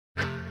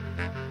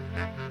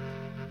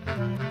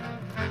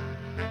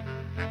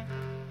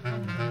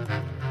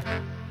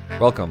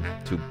Welcome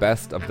to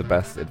Best of the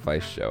Best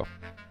Advice Show,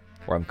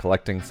 where I'm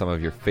collecting some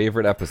of your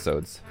favorite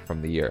episodes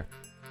from the year.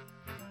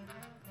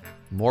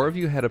 More of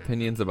you had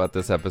opinions about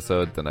this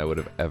episode than I would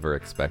have ever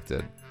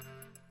expected.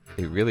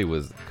 It really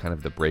was kind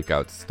of the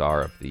breakout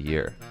star of the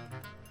year.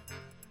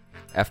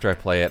 After I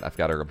play it, I've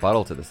got a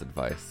rebuttal to this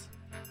advice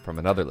from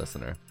another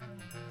listener.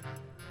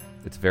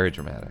 It's very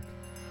dramatic.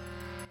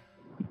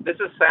 This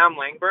is Sam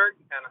Langberg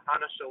and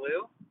Hannah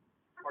Shalou.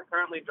 We're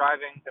currently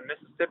driving to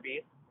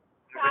Mississippi.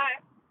 Hi.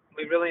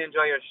 We really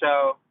enjoy your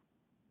show.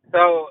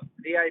 So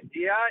the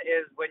idea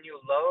is when you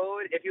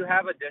load, if you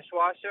have a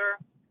dishwasher,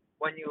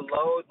 when you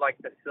load like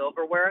the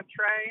silverware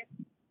tray,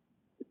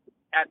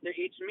 after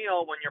each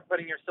meal, when you're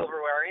putting your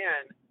silverware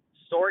in,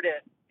 sort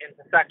it into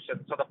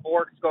sections. So the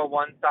forks go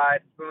one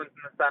side, spoons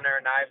in the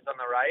center, knives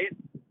on the right.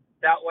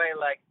 That way,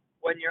 like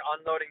when you're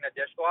unloading the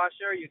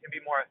dishwasher, you can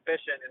be more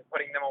efficient in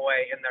putting them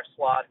away in their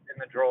slots in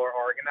the drawer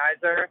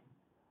organizer,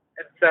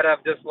 instead of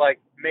just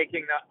like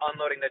making the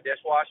unloading the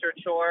dishwasher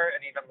chore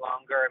an even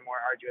longer and more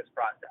arduous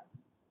process.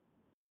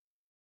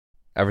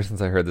 Ever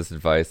since I heard this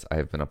advice, I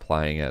have been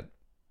applying it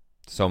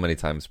so many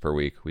times per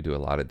week. We do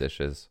a lot of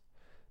dishes.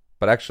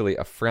 But actually,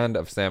 a friend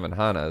of Sam and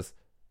Hannah's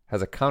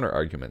has a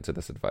counter-argument to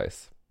this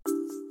advice.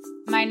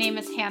 My name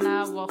is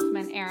Hannah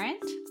Wolfman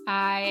Arendt.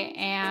 I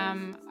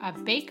am a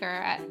baker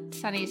at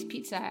Sonny's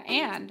Pizza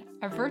and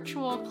a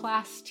virtual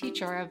class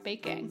teacher of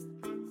baking.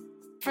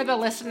 For the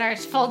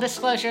listeners, full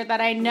disclosure that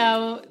I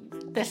know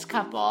this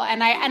couple,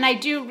 and I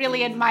do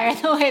really admire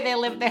the way they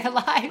live their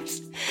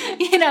lives,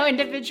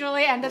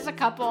 individually and as a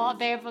couple.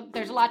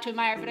 There's a lot to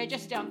admire, but I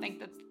just don't think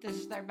that this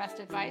is their best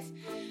advice.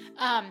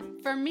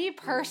 For me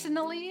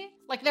personally,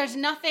 like there's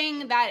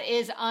nothing that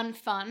is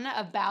unfun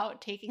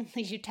about taking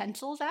these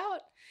utensils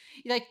out.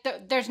 Like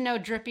there's no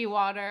drippy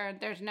water.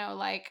 There's no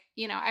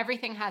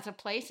everything has a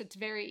place. It's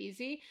very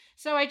easy.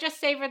 So I just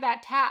savor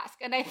that task.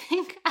 And I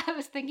think I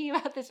was thinking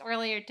about this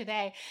earlier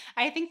today.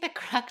 I think the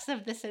crux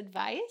of this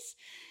advice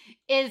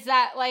is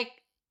that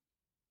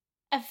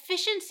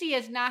efficiency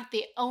is not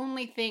the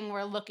only thing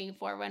we're looking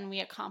for when we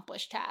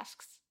accomplish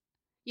tasks.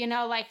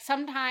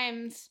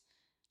 Sometimes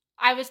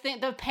I was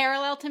thinking the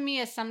parallel to me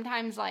is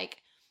sometimes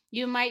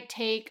you might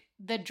take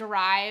the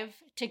drive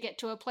to get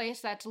to a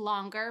place that's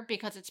longer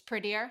because it's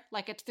prettier,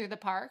 like it's through the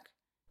park.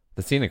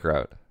 The scenic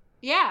route.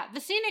 Yeah, the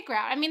scenic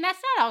route. I mean,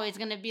 that's not always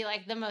going to be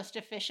the most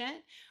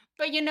efficient,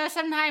 but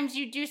sometimes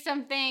you do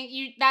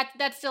something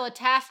that's still a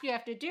task you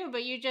have to do,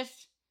 but you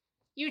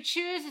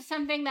choose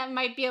something that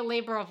might be a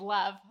labor of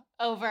love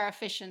over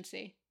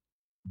efficiency.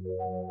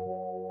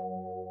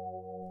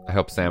 I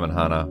hope Sam and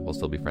Hannah will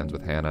still be friends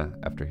with Hannah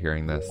after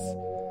hearing this.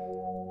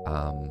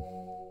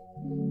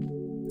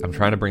 I'm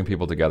trying to bring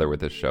people together with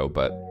this show,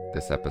 but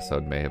this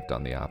episode may have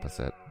done the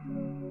opposite.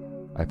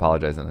 I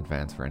apologize in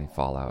advance for any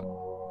fallout.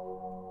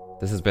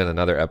 This has been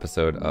another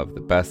episode of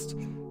the Best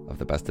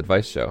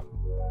Advice Show.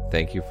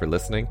 Thank you for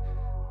listening.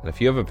 And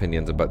if you have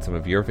opinions about some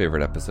of your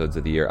favorite episodes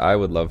of the year, I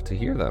would love to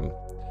hear them.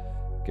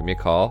 Give me a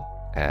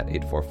call at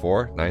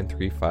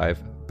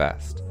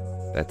 844-935-BEST.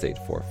 That's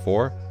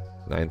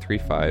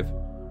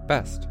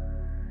 844-935-BEST.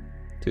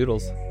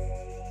 Toodles.